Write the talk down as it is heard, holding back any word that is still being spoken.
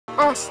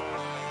hustle.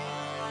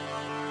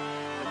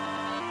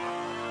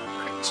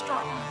 Pretty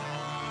strong.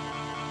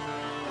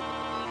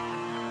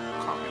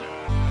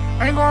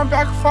 I ain't going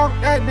back and forth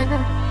with that nigga.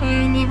 He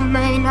ain't even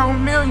made no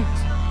millions.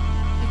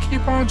 He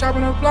keep on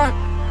dropping the blunt.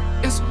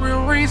 It's a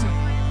real reason.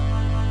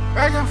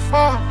 Back and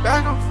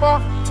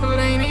forth, till it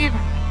ain't even.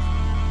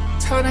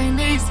 Till it ain't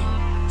easy.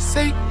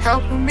 Seek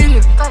help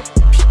immediately. Go.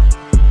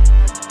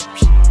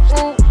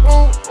 Ooh,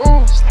 ooh,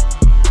 ooh.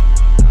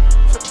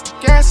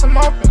 Gas him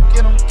up and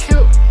get him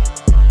killed.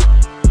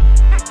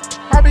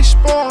 I be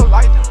spoiled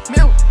like the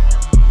milk.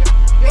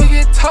 He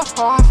get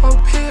tougher off a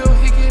pill.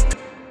 He get.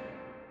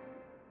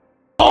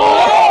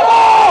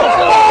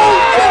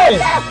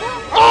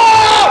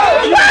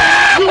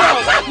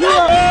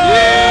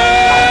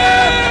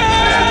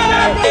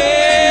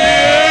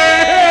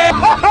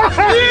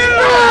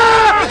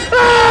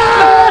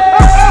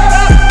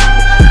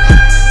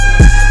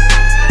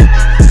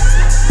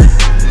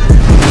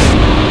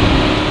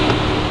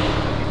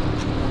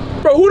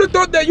 Bro, who'd have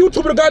thought that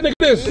YouTuber got nigga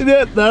this?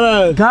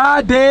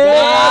 God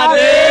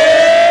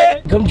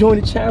damn! Come join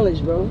the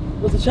challenge, bro.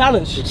 What's the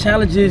challenge? The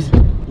challenge is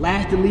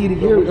last to lead a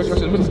year.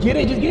 Just get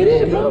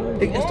it, bro.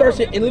 It starts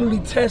in literally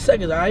 10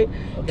 seconds, all right?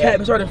 Okay.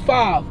 Cat, it starts in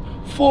 5,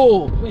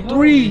 4,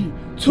 3,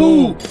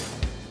 2.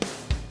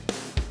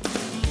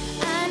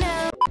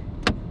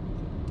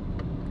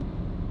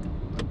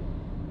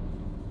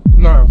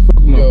 Nah,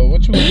 fuck no. Yo,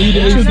 what you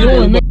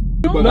doing, nigga?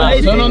 Nah,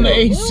 Turn on the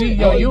AC,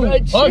 yo, you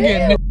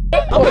bugging, nigga.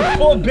 I'm a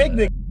full big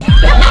nigga.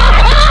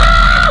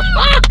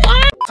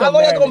 How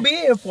long y'all gonna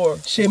be in for?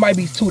 Shit, might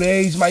be 2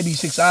 days, might be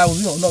 6 hours.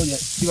 We don't know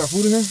yet. You got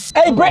food in here?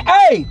 Hey,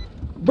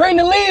 bring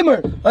the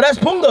lemur. Oh, that's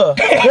Punga.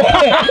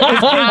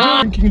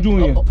 King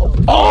Junior.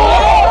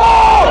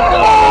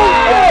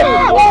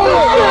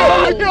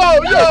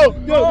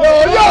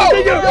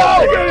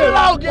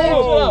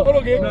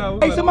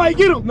 Hey, somebody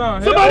get him.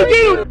 Somebody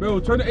get him. Bro,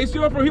 turn the AC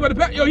off, bro. He about to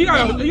pass. Yo, he got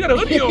a hoodie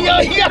on.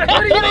 Yo, he got a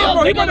hoodie on,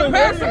 bro. He about to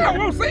pass out. I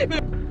won't save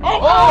it.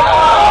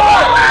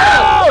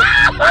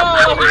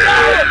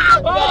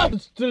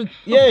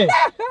 Yeah.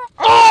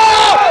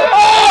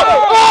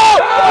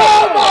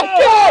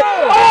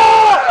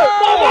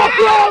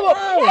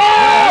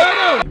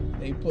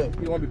 Hey, put.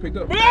 You don't want to be picked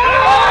up.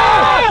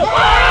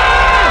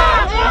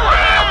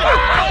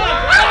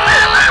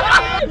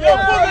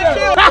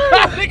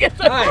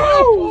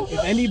 If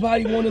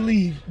anybody want to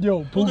leave,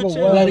 Yo, Punga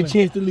got a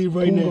chance to leave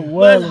right now.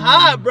 That's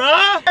hot, bro.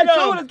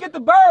 Yo, let's get the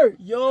bird.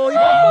 Yo,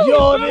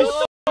 this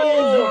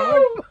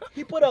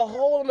he put a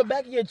hole in the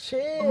back of your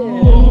chin.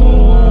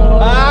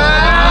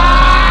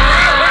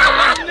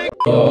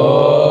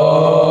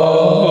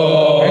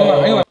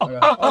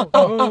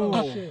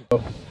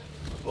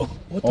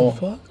 What the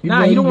fuck?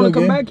 Nah, he don't want to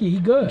come back here. He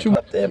good. You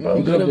up there, bro?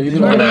 You good?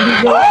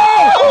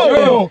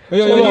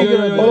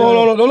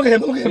 Hold on. Don't look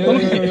at him. He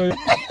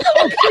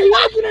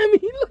looking at me.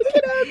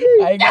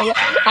 I ain't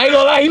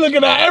gonna lie. He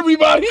looking at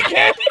everybody. He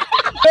can't.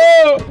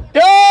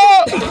 Yo!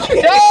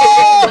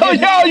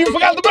 You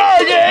forgot the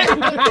bird again.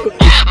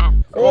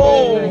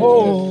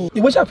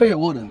 What's your favorite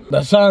water?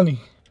 Dasani.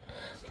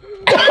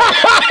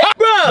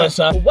 Bro,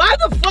 why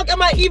the fuck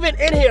am I even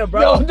in here,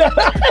 bro? That's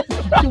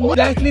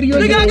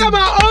Nigga, I got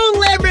my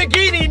own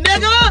Lamborghini,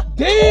 nigga!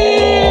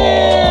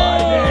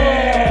 Damn!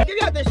 You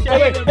got this shit.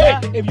 Hey,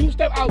 if you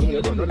step out,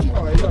 get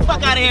the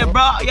fuck out of here,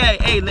 bro. Yeah,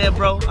 hey,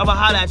 Lambro. I'ma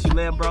holler at you,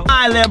 Lambro. All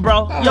right,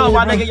 Lambro. Yo,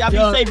 my nigga, y'all be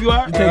safe, you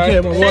heard? Take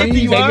care, my boy.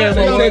 Safety, you heard?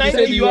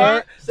 Safety, you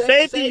heard?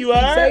 Safety, you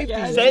heard?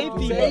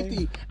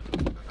 Safety.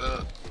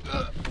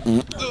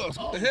 What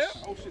the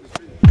hell?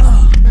 I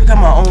got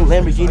my own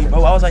Lamborghini, bro.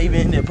 Why was I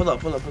even in there? Pull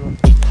up. Damn.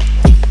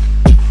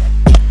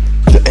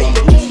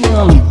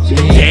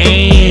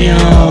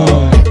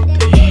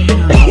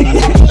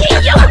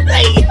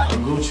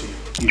 Gucci.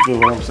 You feel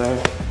what I'm saying?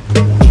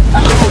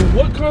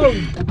 What kind of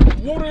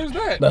water is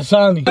that?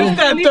 Dasani. It's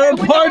that third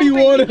party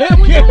water.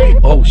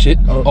 Oh shit.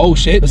 Oh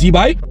shit. Does he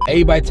bite?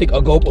 Everybody take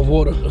a gulp of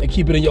water and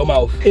keep it in your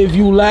mouth. If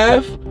you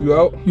laugh, You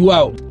out? you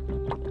out.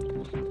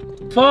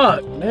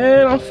 Fuck,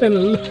 man, I'm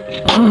finna.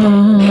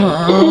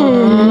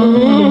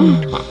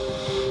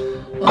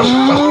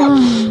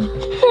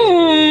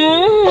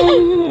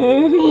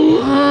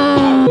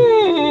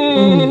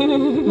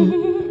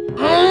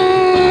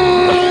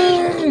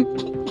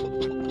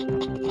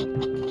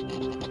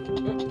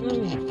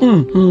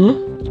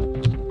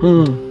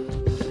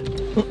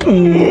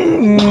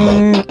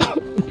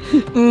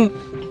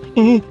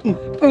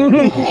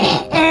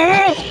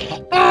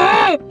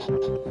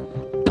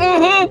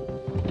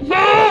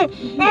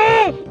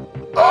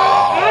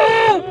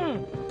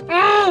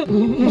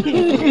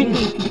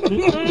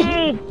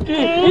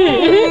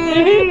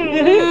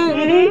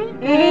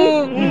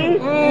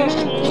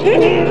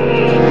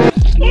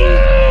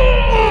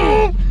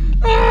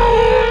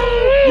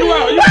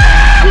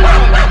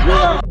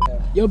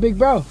 Yo, big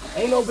bro.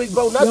 Ain't no big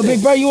bro, nothing. Yo,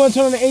 big bro, you wanna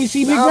turn on the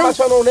AC, big bro? I'm not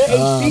turning on that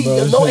AC. bro,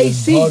 There's no this shit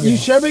is AC. bugging. You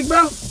sure, big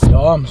bro?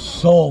 Yo, I'm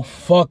so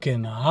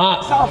fucking hot.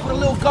 It's all for the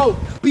little goat.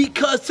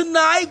 Because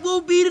tonight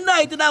will be the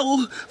night that I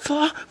will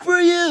fall for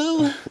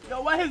you.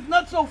 Yo, why his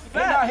nuts so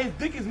fat? Nah, his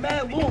dick is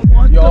mad long.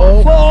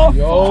 Yo, fall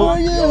yo, for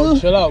you.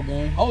 Chill out,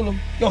 man. Hold him.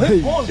 Yo,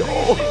 his balls.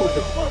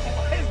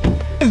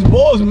 His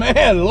balls,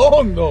 man,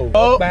 long though.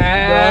 Oh.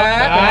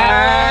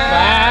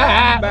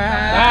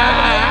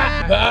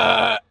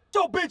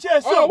 Yo, bitch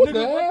ass up, what nigga.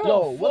 the hell? Yo,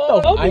 what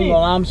the fuck? I ain't gonna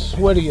lie, I'm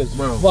sweaty as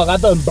fuck. I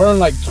done burned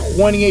like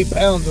 28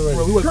 pounds already.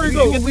 Bro,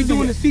 we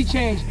doing the seat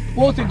change.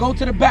 Walter, go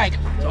to the back.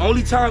 The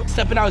only time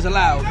stepping out is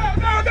allowed.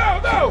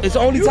 No. It's the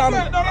only time.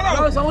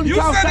 No. It's the only You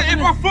time said that if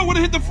stepping my in. foot would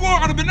have hit the floor,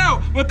 I'd have been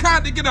out. But Kyle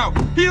didn't get out.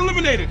 He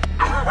eliminated.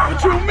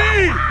 What you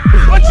mean?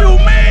 What you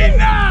mean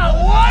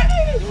now? What?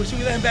 Yo, should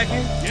we let him back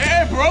in?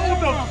 Yeah, bro. What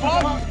the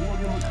fuck?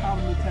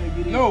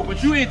 No,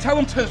 but you ain't tell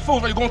him to his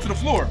foot while you're going to the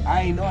floor.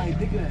 I ain't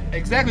think of that.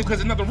 Exactly, because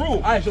it's another rule.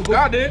 Alright, so go.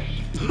 God did.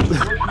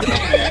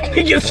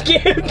 He gets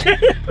scared.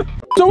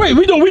 So wait,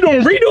 we doing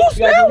redos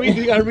now?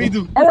 You gotta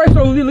redo. All right,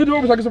 so lead it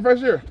over like it's the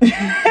first year.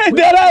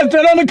 That ass,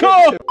 turn on the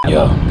car.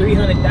 Yo,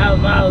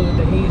 300,000 miles with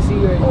the AC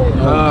right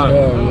now.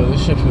 Yo,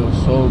 this shit feels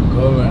so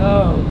good right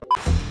now. Oh.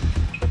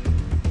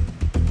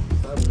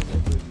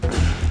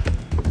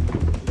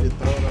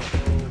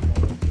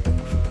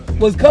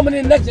 What's coming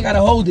in next, you gotta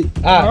hold it. If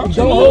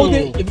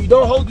you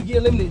don't hold it, you get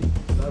eliminated.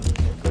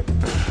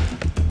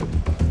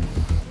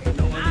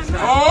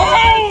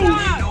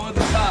 Oh! No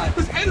other side.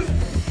 Wait.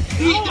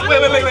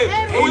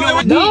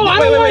 No, I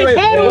don't like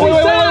head on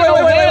the side.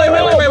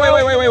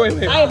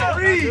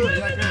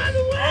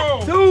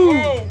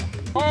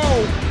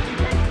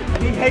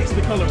 He hates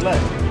the color black.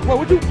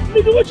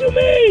 Nigga, what you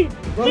mean?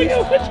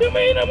 Nigga, what you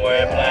mean I'm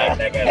wearing black,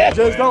 nigga?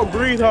 Just don't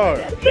breathe hard.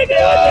 Nigga,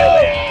 what you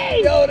mean?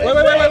 Wait.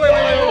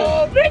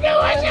 Nigga,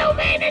 what you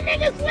mean? The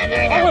nigga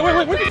slithering.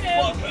 Wait. What the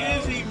fuck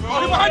is he,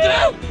 bro? He behind your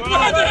head.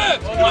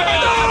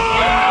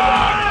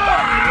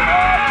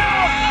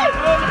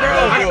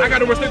 I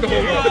gotta respect the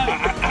whole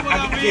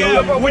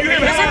world. When you hear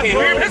him hissing? You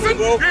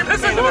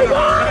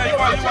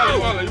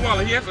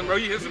wildin'. He hissing, bro.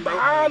 He hissing,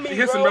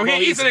 bro. He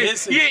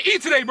ain't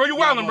eat today, bro. You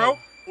wildin', bro.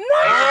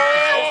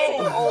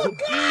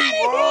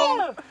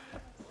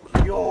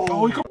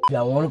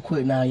 Y'all wanna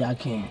quit now, y'all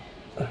can.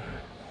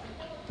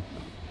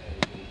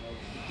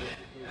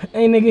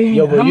 Hey nigga,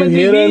 Yo, how much you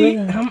hear that, they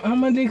nigga? How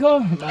much they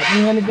cost? About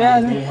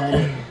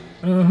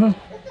 300,000.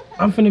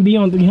 I'm finna be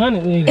on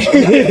 300, nigga.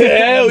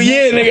 Hell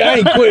yeah, nigga. I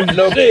ain't quitting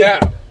no shit.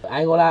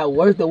 I ain't gonna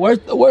lie. The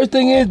worst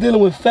thing is dealing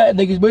with fat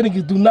niggas. But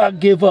niggas do not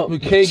give up. We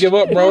can't give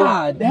up, bro.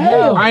 God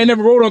damn. I ain't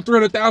never rode on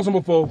 300,000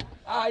 before.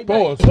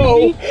 Pause.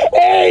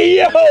 Hey,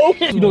 yo.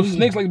 You know,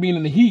 snakes like being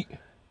in the heat.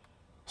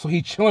 So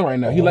he chilling right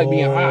now. He like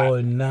being hot. Oh,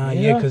 nah,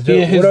 yeah, because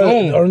Yeah, his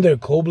own. aren't they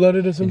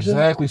cold-blooded or some shit?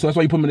 Exactly. So that's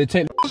why you put him in the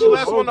tent. Who's the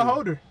last one to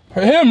hold her?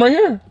 Him right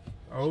here.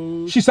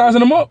 Oh. She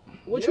sizing him up.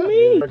 What you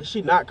mean?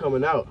 She not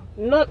coming out.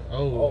 No,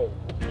 Oh.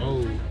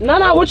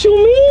 what you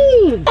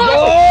mean?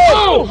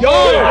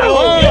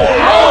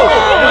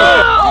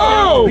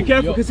 Be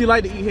careful, because he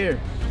like to eat hair.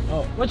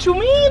 What you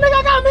mean? Nigga,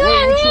 I got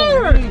mad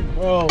hair.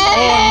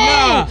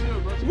 Nah.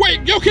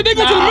 Wait, yo, can they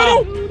go to the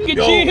middle?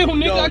 Nigga, chill,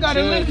 nigga. I got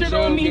a lizard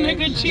on me,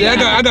 nigga. Chill.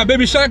 Yeah, I got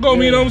baby Shaq on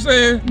me, you know what I'm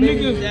saying?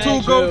 Nigga,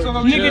 Two goats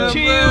on nigga,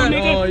 chill,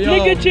 nigga.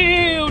 Nigga,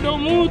 chill.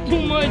 Don't move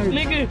too much,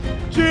 nigga.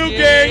 Chill,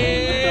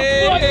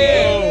 gang. What the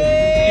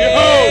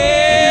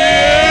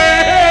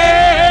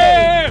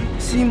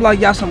fuck? Seem like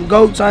y'all some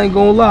goats, I ain't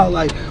gonna lie.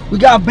 Like, we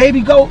got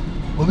baby goat,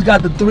 but we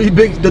got the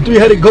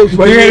three-headed goats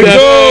right here.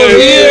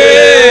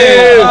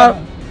 Yeah.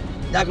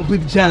 Y'all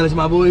complete the challenge,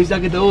 my boys. Y'all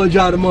get the oil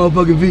drive the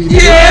motherfucking video.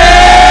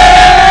 Yeah!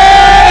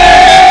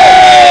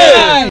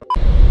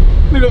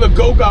 Nigga, the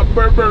goat got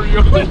Burberry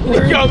on.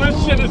 Yo, this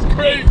shit is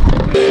crazy.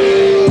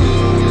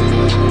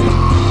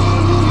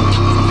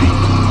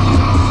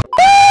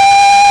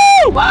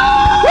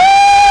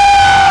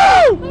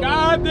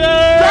 God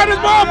damn! Try this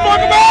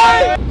motherfucker,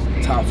 man!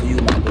 Time for you,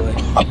 my boy.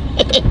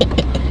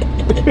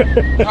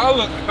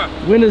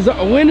 Winners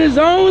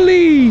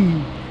only!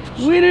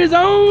 Winners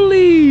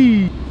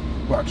only!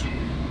 Watch.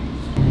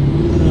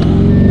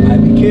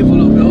 Alright, be careful a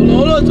little bit.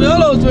 Hold on to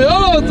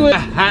it.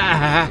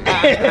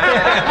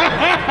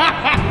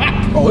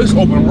 Oh, it's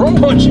open road.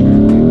 Punch it.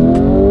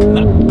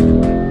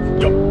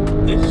 Yo,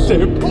 this shit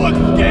push,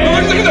 Look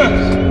at that.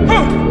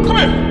 Huh, come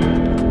here.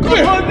 Come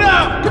here. on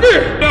now. Come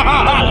here.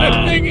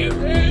 That thing is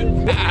in.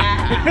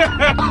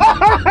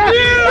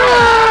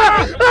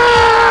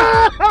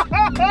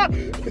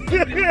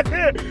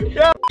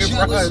 Yo,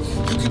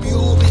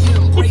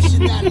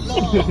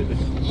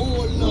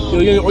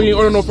 you ain't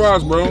order no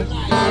fries, bro.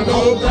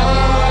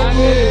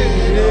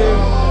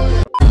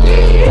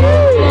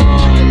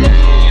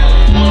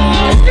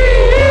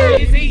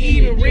 Is he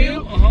even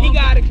real? He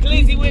got a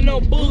glizzy with no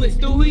bullets.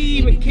 Do he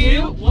even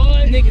kill?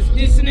 Niggas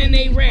dissing in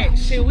they rap.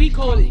 Shit, we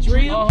call it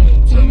drill.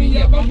 Turn me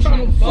up, I'm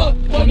trying to fuck.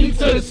 Put me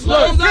to the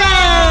slug.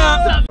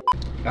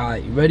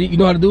 Alright, you ready? You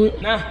know how to do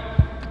it? Nah,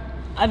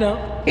 I don't.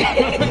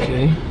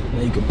 Okay.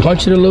 Now you can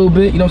punch it a little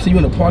bit. You know what I'm saying?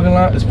 You in the parking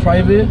lot, it's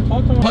private.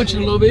 Punch it a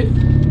little bit.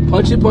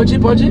 Punch it.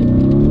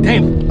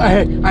 Damn.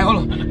 Alright, hold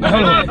on.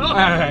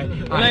 Alright. You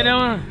like that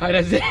one? Alright,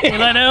 that's it. You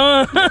like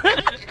that one?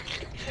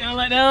 You don't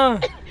like that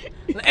one?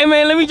 Hey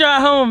man, let me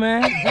drive home,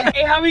 man.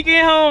 Hey, how we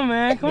get home,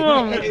 man? Come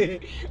on, man.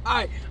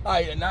 Alright,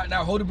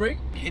 now hold the brake.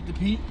 Hit the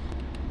P.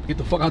 Get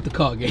the fuck out the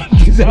car, gang.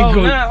 Oh,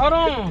 man, hold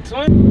on,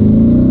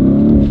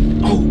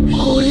 twin.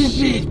 Oh, this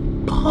shit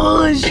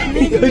push,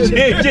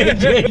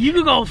 nigga. You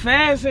can go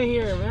fast in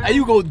here, man. Hey,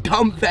 you go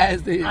dumb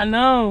fast in here. I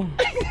know.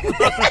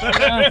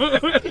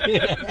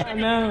 I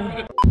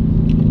know.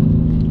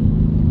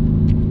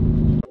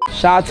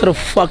 Shout out to the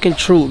fucking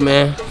truth,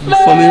 man. You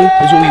feel me?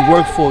 That's what we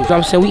work for. You know what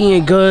I'm saying? We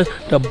eating good.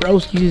 The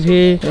broskies is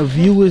here. The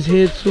viewers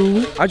here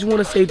too. I just want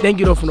to say thank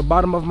you though from the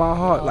bottom of my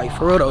heart. Like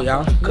for real though,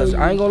 y'all. Cause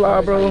I ain't gonna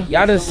lie, bro.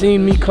 Y'all done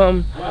seen me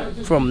come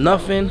from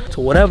nothing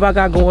to whatever I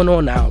got going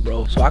on now,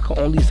 bro. So I can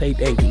only say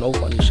thank you. No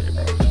funny shit,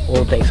 bro.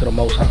 All thanks to the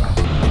Most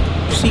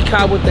High. You see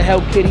Kai with the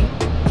Help Kitty.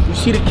 You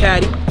see the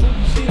caddy.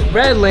 You see the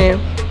red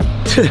lamb.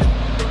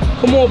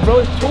 Come on, bro.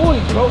 It's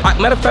toys, bro.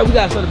 Matter of fact, we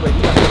gotta celebrate.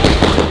 This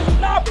is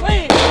not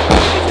playing.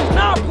 This is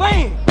not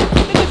playing.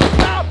 This is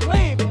not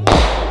playing. Come on.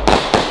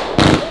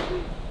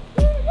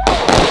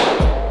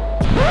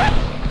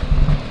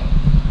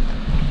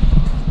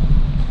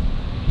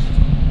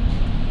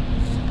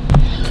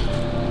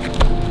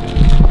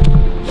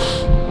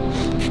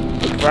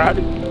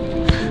 Friday.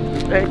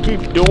 Man,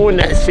 keep doing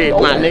that shit,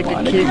 my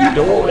nigga. Keep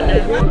doing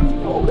that.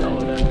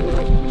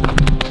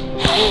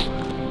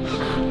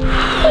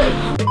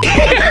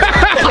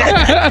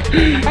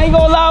 I ain't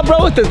gonna lie,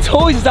 bro. It's the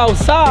toys is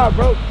outside,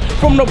 bro.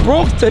 From the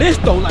Bronx to this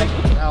though, like.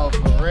 Oh,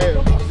 for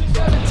real.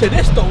 To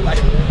this though,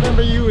 like.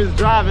 Remember you was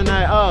driving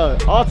that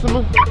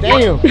Altima?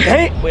 Damn.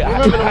 Damn. Wait,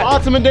 Remember them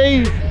Altima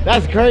days?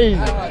 That's crazy.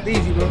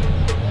 Easy, bro.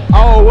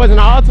 Oh, it wasn't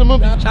an Altima?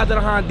 Shout out to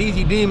the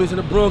Hondeezy Demons in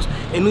the Bronx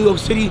in New York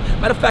City.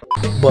 Matter of fact.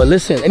 But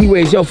listen,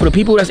 anyways, yo, for the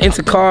people that's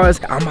into cars,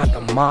 I'm about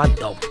to mod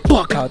the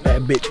fuck out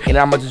that bitch. And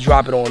I'm about to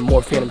drop it on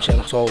more Fanum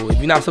channel. So if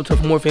you're not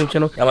subscribed for more Fanum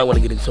channel, y'all might want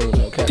to get it soon,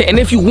 okay? And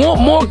if you want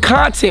more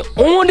content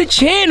on the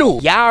channel,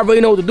 y'all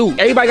already know what to do.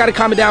 Everybody got to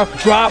comment down,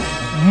 drop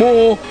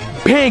more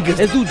bangers.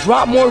 Let's do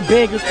drop more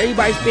bangers.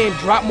 Everybody stand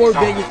drop more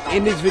bangers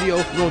in this video.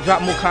 We're gonna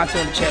drop more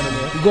content on the channel,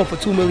 man. We're going for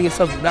 2 million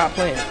subs, not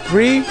playing.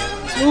 3,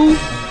 2,